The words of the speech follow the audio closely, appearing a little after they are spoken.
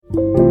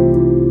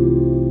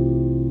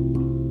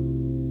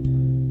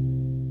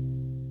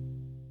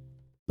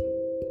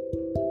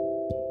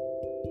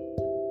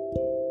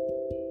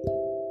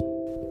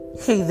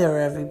Hey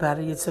there,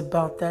 everybody. It's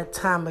about that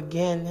time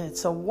again.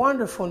 It's a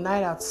wonderful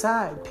night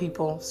outside,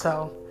 people.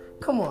 So,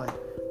 come on.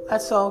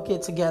 Let's all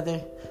get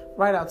together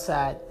right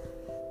outside.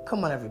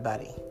 Come on,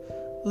 everybody.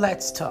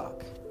 Let's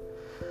talk.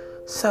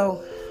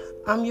 So,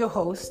 I'm your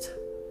host,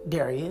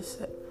 Darius.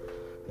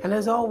 And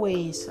as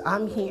always,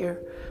 I'm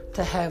here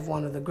to have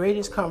one of the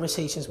greatest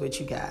conversations with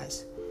you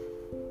guys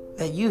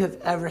that you have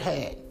ever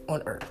had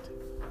on earth.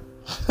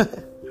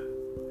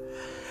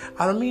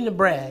 I don't mean to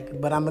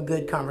brag, but I'm a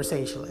good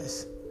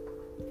conversationalist.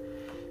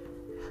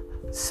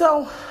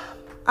 So,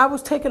 I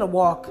was taking a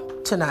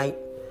walk tonight,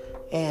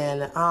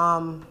 and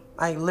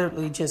I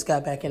literally just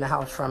got back in the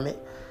house from it,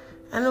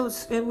 and it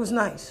was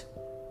nice.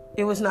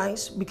 It was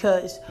nice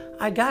because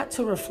I got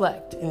to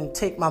reflect and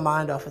take my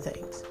mind off of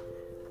things.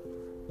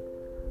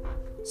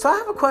 So I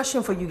have a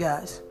question for you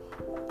guys.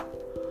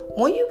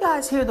 When you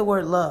guys hear the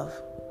word love,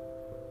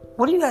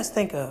 what do you guys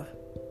think of?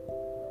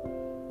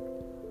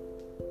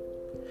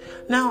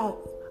 Now,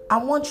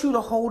 I want you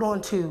to hold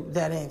on to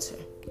that answer.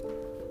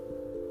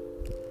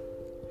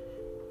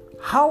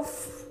 How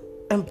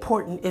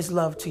important is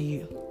love to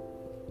you?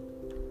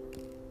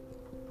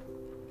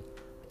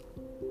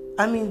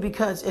 I mean,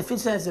 because if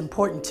it's as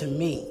important to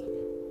me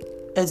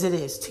as it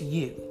is to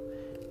you,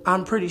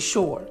 I'm pretty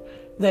sure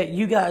that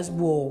you guys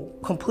will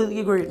completely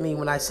agree with me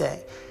when I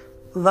say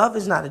love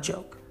is not a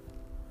joke.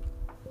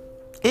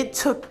 It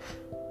took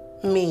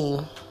me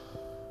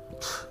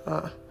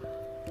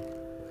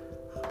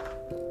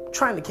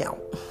trying to count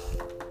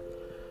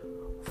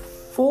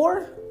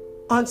 4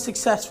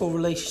 unsuccessful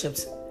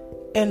relationships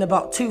and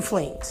about 2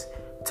 flings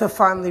to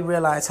finally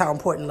realize how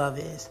important love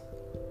is.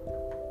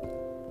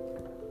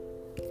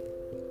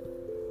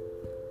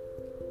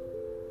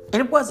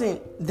 It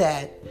wasn't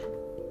that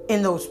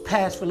in those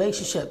past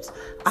relationships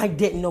I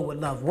didn't know what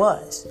love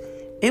was.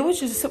 It was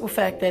just a simple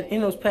fact that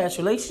in those past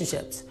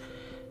relationships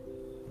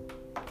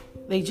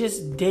they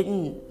just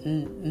didn't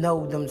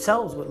know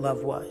themselves what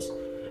love was.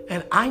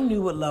 And I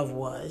knew what love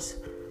was,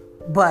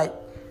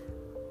 but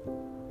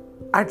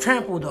I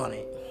trampled on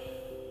it.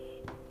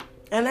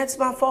 And that's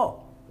my fault.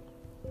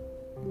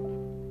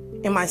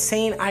 Am I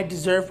saying I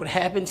deserve what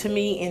happened to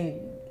me in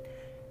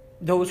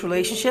those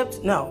relationships?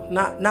 No,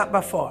 not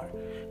by far.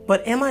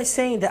 But am I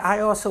saying that I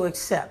also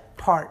accept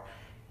part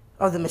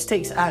of the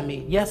mistakes I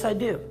made? Yes, I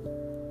do.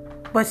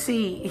 But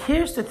see,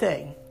 here's the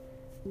thing.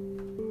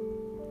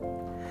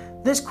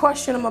 This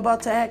question I'm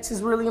about to ask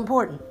is really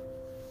important.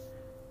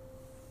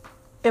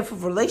 If a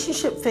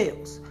relationship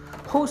fails,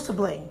 who's to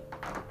blame?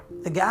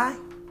 The guy?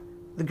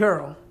 The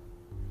girl?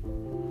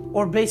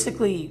 Or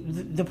basically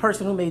the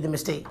person who made the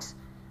mistakes?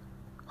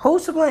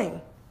 Who's to blame?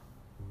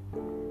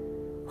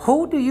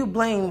 Who do you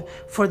blame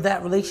for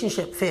that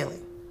relationship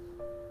failing?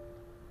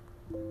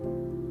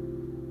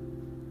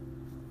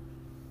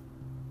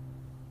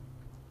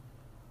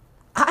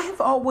 I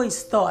have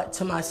always thought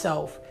to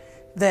myself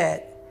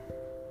that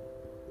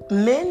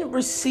men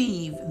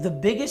receive the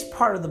biggest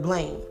part of the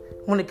blame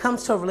when it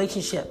comes to a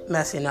relationship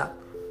messing up.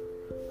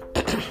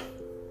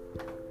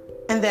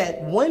 And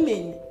that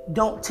women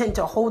don't tend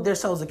to hold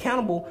themselves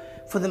accountable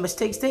for the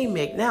mistakes they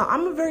make. Now,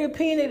 I'm a very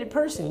opinionated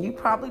person. You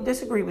probably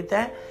disagree with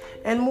that,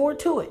 and more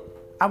to it.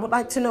 I would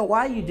like to know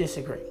why you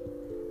disagree.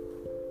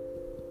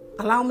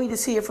 Allow me to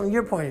see it from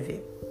your point of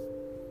view.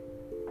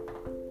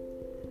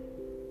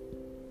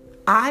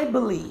 I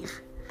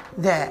believe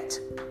that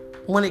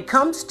when it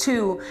comes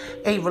to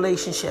a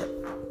relationship,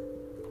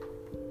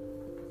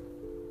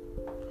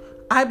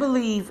 I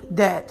believe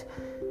that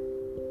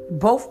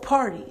both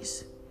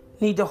parties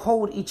need to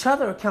hold each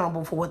other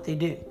accountable for what they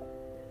do.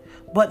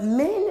 But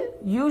men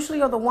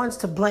usually are the ones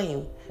to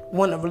blame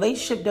when a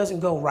relationship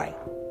doesn't go right.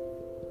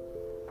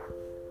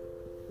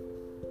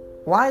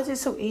 Why is it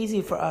so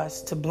easy for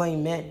us to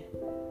blame men?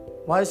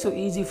 Why is it so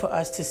easy for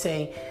us to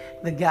say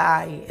the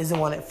guy is the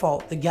one at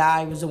fault? The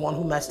guy was the one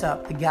who messed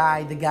up. The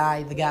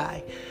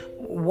guy.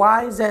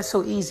 Why is that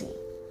so easy?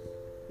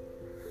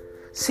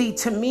 See,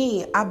 to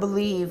me, I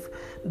believe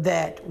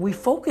that we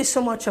focus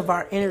so much of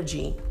our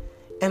energy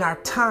and our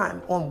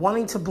time on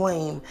wanting to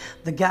blame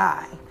the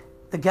guy.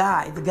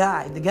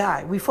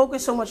 We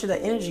focus so much of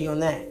that energy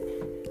on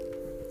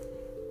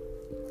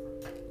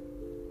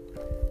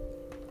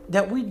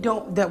that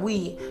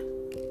we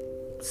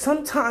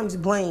sometimes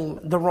blame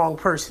the wrong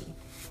person.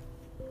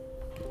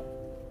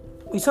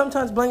 We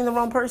sometimes blame the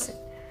wrong person.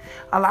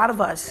 A lot of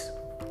us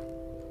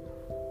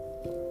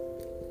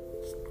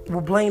will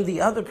blame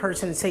the other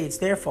person and say it's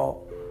their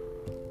fault.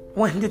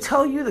 When to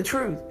tell you the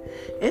truth,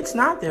 it's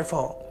not their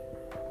fault.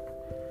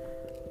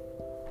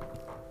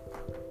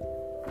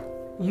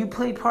 You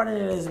played part in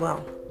it as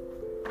well.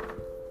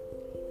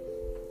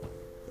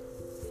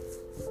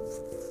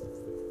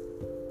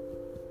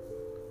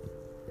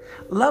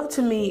 Love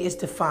to me is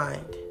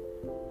defined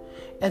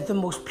as the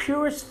most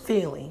purest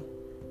feeling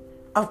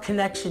of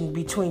connection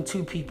between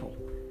 2 people.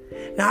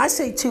 Now, I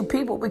say 2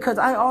 people because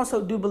I also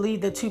do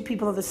believe that 2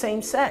 people of the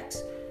same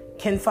sex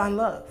can find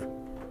love.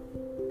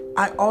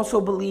 I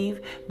also believe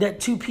that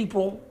 2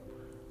 people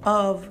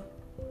of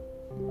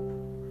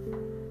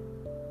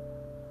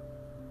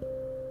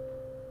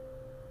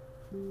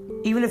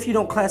Even if you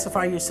don't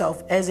classify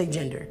yourself as a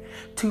gender,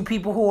 two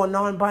people who are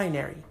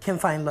non-binary can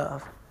find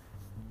love.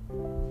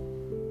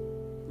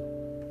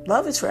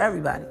 Love is for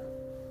everybody.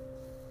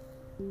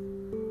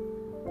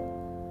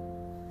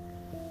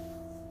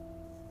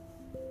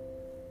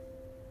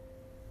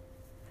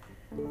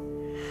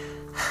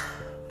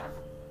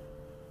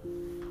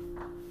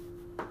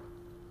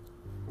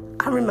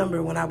 I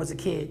remember when I was a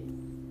kid,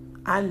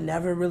 I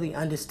never really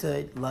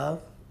understood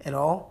love at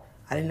all.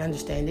 I didn't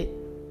understand it.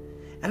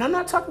 And I'm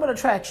not talking about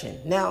attraction.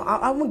 Now,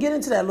 I'm going to get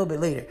into that a little bit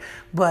later.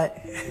 But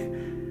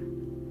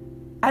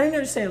I didn't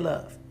understand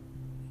love.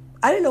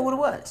 I didn't know what it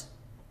was.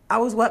 I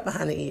was wet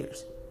behind the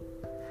ears.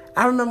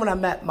 I remember when I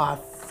met my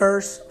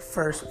first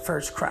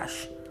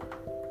crush.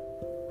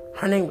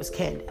 Her name was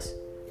Candace.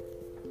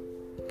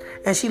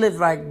 And she lived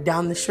right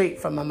down the street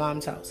from my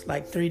mom's house,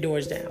 like 3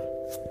 doors down.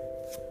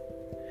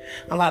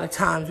 A lot of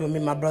times when me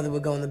and my brother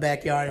would go in the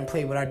backyard and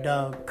play with our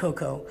dog,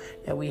 Coco,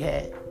 that we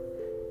had,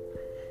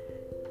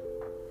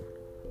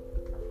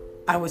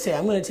 I would say,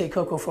 I'm going to take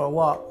Coco for a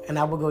walk. And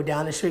I would go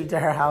down the street to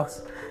her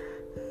house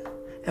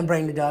and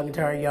bring the dog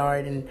into her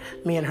yard. And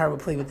me and her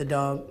would play with the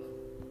dog.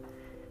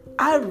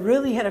 I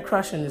really had a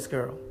crush on this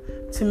girl.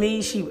 To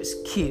me, she was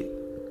cute.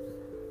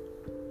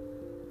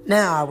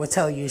 Now I would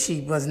tell you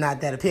she was not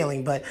that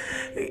appealing. But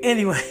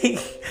anyway,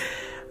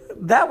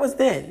 that was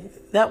then.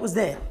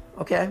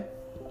 Okay?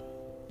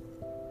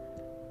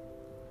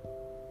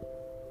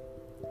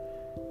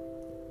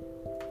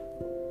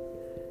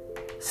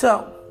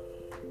 So,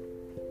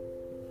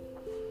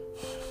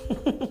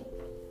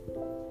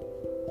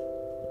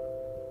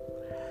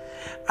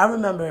 I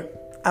remember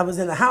I was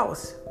in the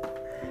house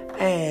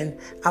and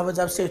I was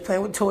upstairs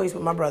playing with toys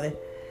with my brother,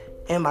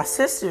 and my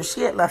sister,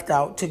 she had left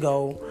out to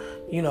go,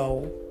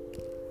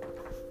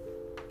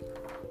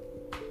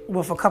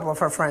 with a couple of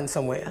her friends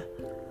somewhere.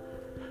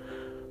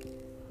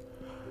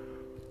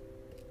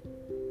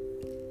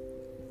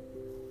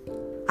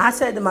 I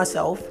said to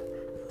myself,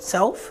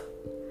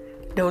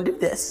 don't do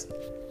this.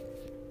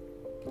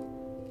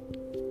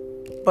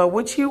 But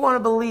what you want to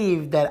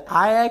believe that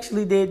I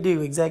actually did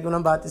do exactly what I'm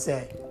about to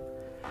say.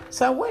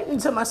 So I went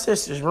into my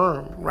sister's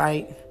room,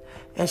 right?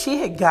 And she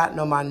had gotten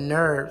on my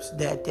nerves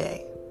that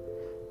day.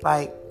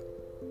 Like,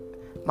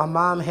 my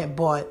mom had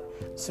bought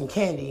some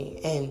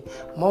candy, and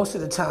most of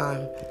the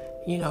time,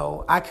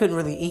 I couldn't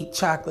really eat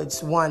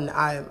chocolates. One,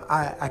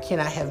 I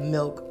cannot have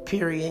milk,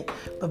 period.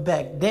 But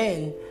back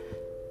then,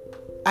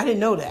 I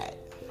didn't know that.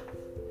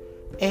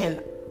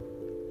 And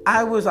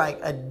I was like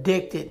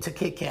addicted to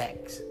Kit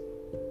Kats.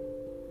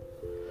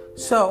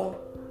 So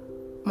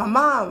my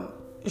mom,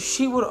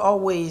 she would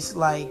always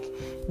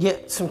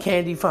get some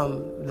candy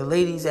from the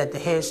ladies at the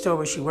hair store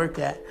where she worked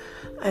at.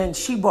 And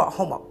she brought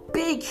home a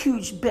big,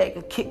 huge bag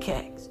of Kit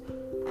Kats.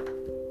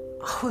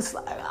 I was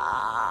like,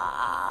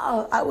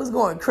 I was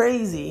going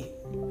crazy.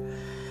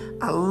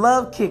 I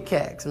love Kit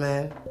Kats,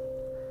 man.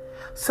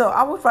 So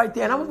I was right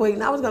there and I was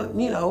waiting. I was going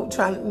to,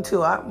 trying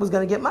until I was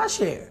going to get my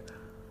share.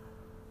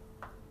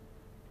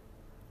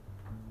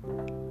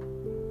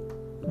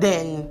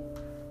 Then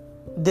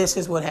this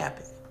is what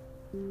happened.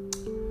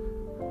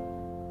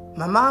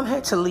 My mom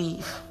had to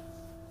leave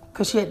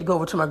because she had to go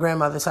over to my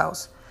grandmother's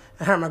house.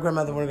 And her and my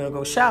grandmother were going to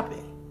go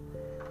shopping.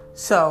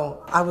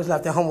 So I was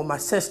left at home with my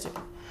sister.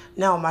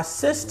 Now, my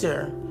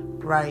sister,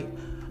 right,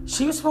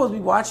 she was supposed to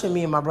be watching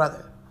me and my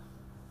brother.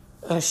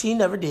 And she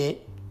never did.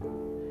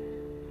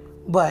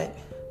 But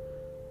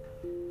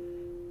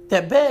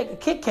that bag of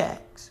Kit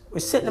Kats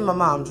was sitting in my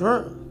mom's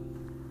room.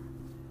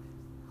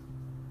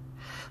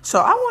 So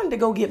I wanted to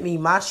go get me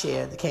my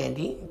share of the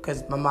candy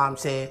because my mom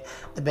said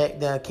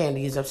the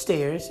candy is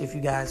upstairs. If you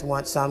guys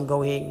want some,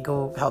 go ahead and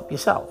go help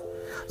yourself.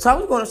 So I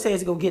was going upstairs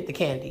to go get the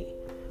candy.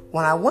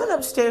 When I went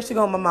upstairs to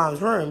go in my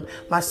mom's room,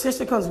 my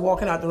sister comes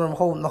walking out the room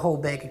holding the whole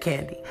bag of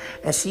candy.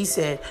 And she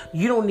said,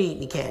 "You don't need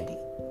any candy."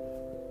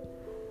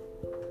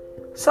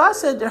 So I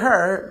said to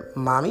her,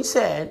 "Mommy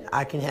said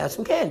I can have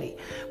some candy."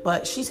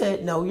 But she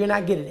said, "No, you're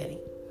not getting any."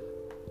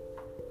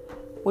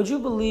 Would you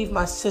believe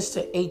my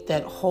sister ate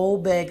that whole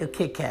bag of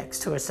Kit Kats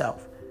to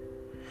herself?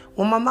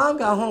 When my mom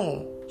got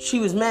home, she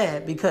was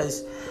mad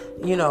because,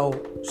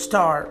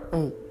 Star,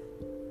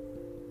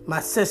 my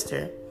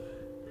sister,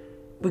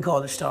 we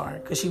called her Star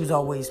because she was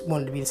always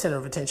wanted to be the center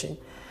of attention.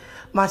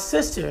 My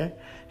sister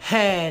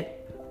had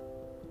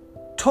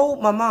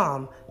told my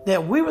mom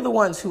that we were the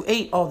ones who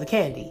ate all the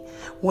candy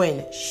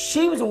when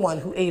she was the one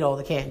who ate all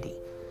the candy.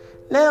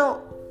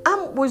 Now, I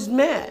was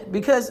mad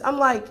because I'm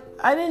like,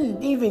 I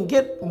didn't even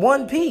get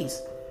one piece.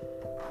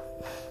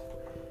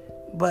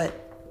 But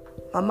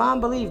my mom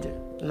believed her,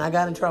 and I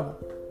got in trouble.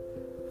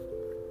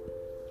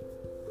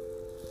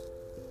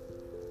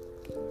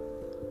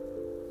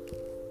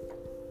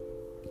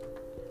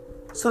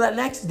 So that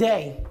next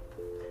day,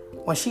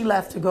 when she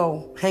left to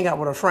go hang out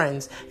with her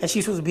friends, and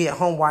she's supposed to be at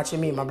home watching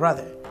me and my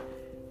brother,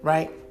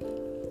 right?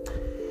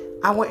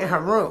 I went in her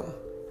room,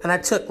 and I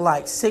took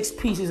 6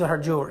 pieces of her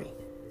jewelry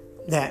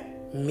that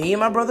me and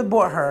my brother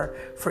bought her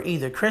for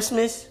either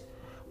Christmas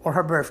or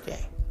her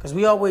birthday. Because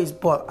we always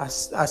bought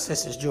our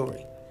sister's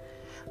jewelry.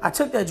 I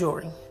took that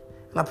jewelry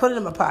And I put it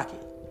in my pocket.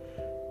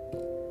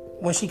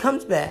 When she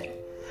comes back,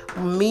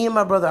 me and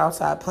my brother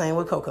outside playing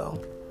with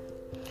Coco.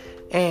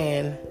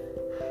 And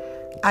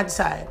I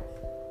decide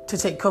to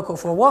take Coco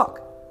for a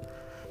walk.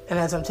 And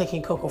as I'm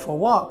taking Coco for a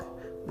walk,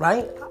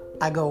 right,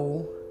 I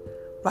go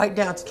right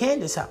down to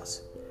Candace's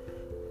house.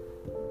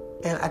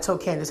 And I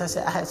told Candace, I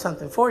said, I had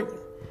something for you.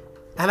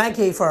 And I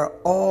gave her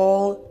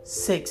all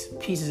 6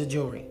 pieces of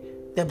jewelry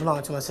that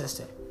belonged to my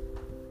sister.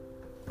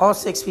 All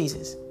 6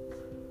 pieces.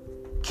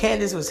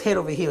 Candace was head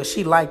over heels.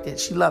 She liked it.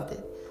 She loved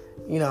it.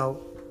 You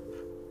know,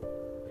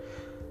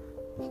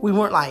 we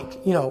weren't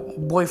like, you know,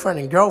 boyfriend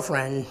and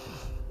girlfriend.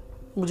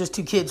 We were just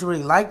 2 kids who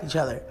really liked each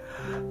other.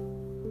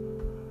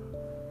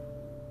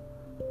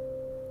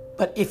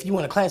 But if you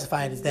want to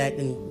classify it as that,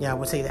 then yeah, I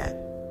would say that.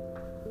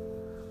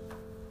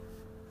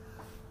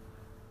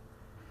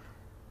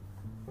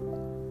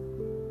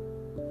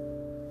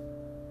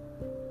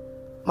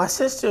 My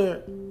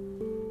sister,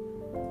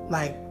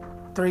 like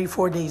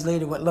 3-4 days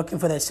later, went looking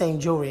for that same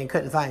jewelry and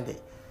couldn't find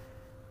it.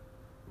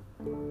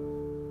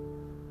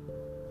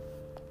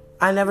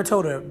 I never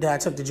told her that I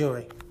took the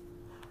jewelry.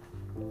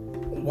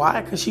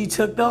 Why? Because she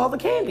took all the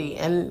candy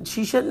and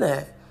she shouldn't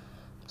have.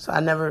 So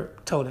I never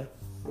told her.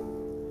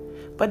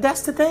 But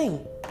that's the thing.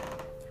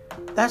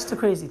 That's the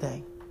crazy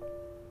thing.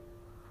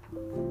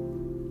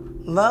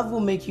 Love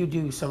will make you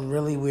do some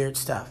really weird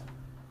stuff.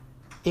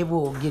 It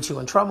will get you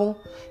in trouble.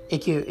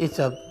 It's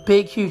a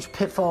big, huge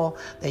pitfall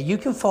that you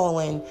can fall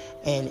in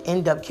and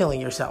end up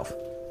killing yourself.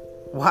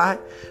 Why?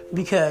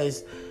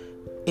 Because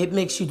it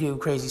makes you do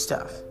crazy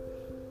stuff.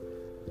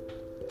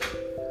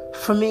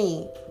 For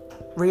me,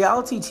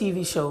 reality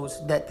TV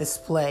shows that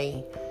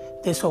display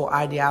this whole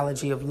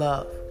ideology of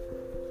love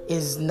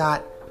is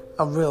not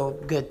a real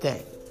good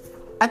thing.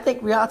 I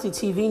think reality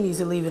TV needs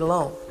to leave it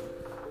alone.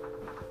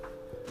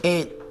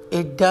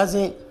 It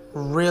doesn't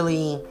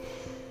really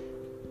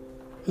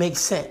make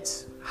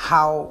sense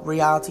how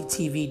reality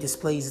TV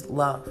displays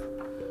love.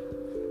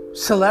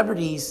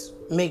 Celebrities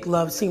make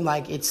love seem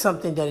like it's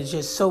something that is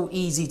just so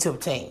easy to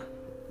obtain.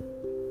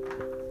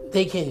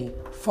 They can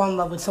fall in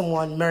love with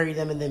someone, marry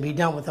them, and then be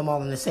done with them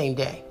all in the same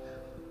day.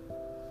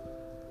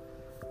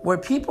 Where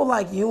people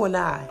like you and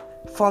I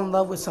fall in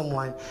love with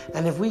someone,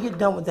 and if we get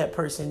done with that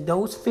person,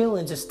 those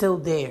feelings are still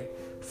there,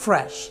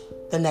 fresh,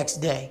 the next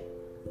day.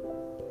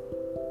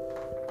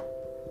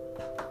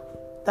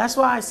 That's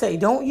why I say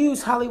don't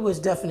use Hollywood's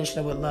definition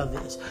of what love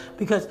is.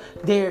 Because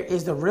there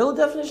is the real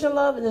definition of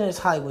love and then there's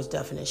Hollywood's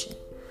definition.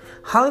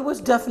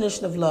 Hollywood's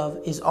definition of love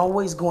is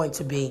always going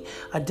to be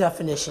a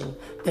definition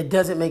that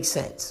doesn't make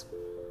sense.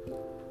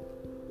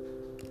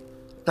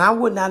 And I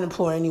would not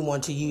implore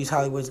anyone to use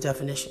Hollywood's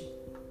definition.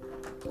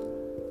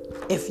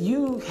 If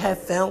you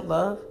have found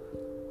love,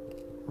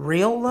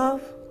 real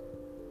love,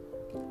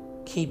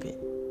 keep it.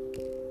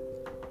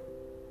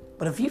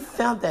 But if you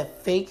found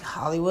that fake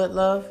Hollywood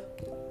love,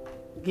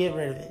 get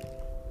rid of it.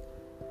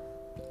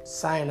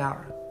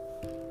 Sayonara.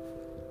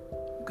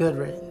 Good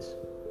riddance.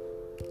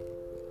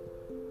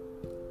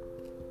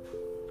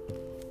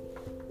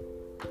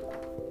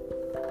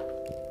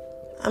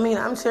 I mean,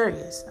 I'm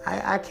serious.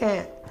 I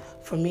can't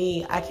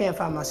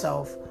find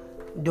myself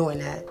doing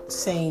that.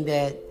 Saying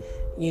that,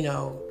 you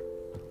know,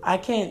 I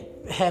can't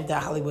have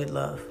that Hollywood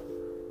love.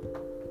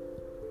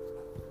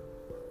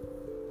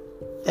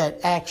 That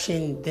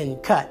action then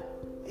cut.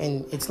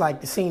 And it's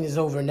like the scene is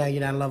over and now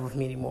you're not in love with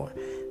me anymore.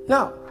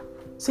 No.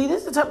 See,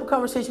 this is the type of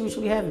conversation we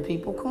should be having,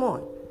 people. Come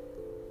on.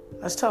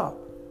 Let's talk.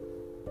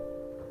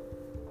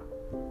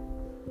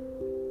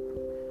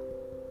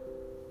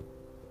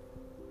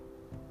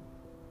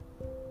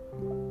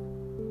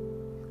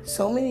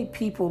 So many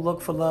people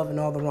look for love in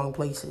all the wrong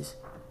places.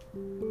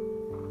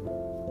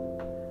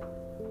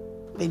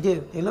 They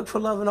do. They look for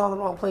love in all the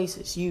wrong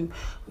places. You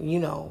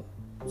know,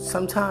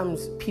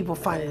 sometimes people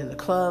find it in the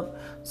club.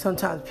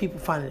 Sometimes people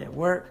find it at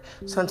work.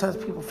 Sometimes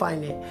people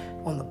find it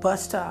on the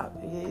bus stop.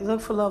 You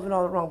look for love in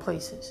all the wrong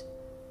places.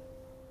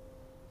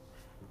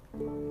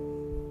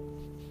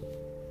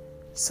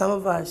 Some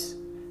of us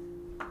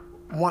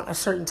want a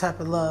certain type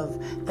of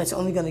love that's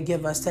only going to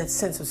give us that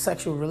sense of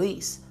sexual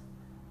release,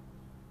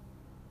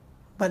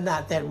 but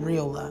not that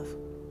real love.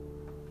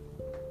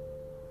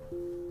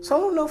 So I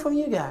want to know from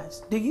you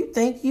guys, do you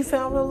think you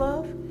found real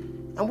love?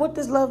 And what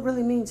does love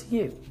really mean to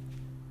you?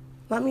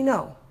 Let me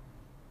know.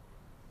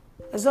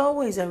 As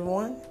always,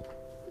 everyone,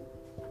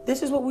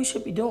 this is what we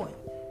should be doing.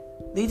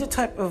 These are the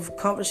type of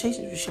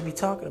conversations we should be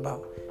talking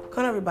about.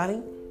 Come on,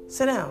 everybody.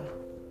 Sit down.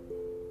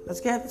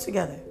 Let's gather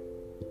together.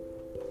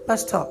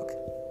 Let's talk.